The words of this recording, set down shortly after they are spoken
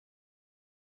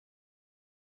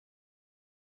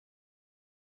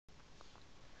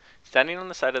Standing on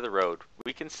the side of the road,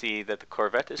 we can see that the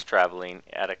Corvette is traveling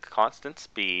at a constant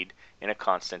speed in a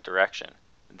constant direction.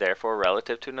 Therefore,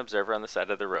 relative to an observer on the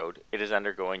side of the road, it is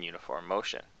undergoing uniform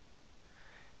motion.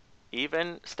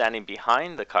 Even standing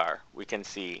behind the car, we can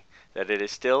see that it is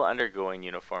still undergoing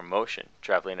uniform motion,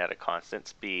 traveling at a constant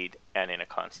speed and in a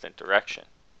constant direction.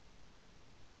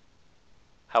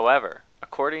 However,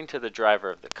 according to the driver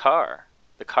of the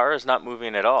car is not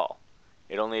moving at all.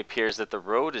 It only appears that the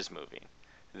road is moving.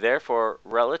 Therefore,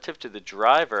 relative to the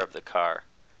driver of the car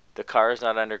is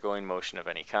not undergoing motion of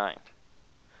any kind.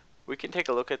 We can take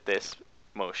a look at this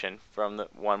motion from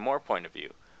one more point of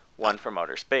view, one from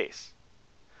outer space.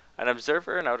 An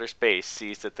observer in outer space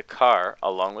sees that the car,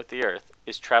 along with the Earth,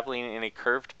 is traveling in a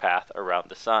curved path around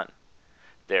the Sun.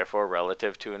 Therefore,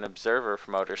 relative to an observer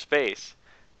from outer space,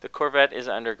 the Corvette is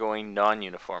undergoing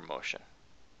non-uniform motion.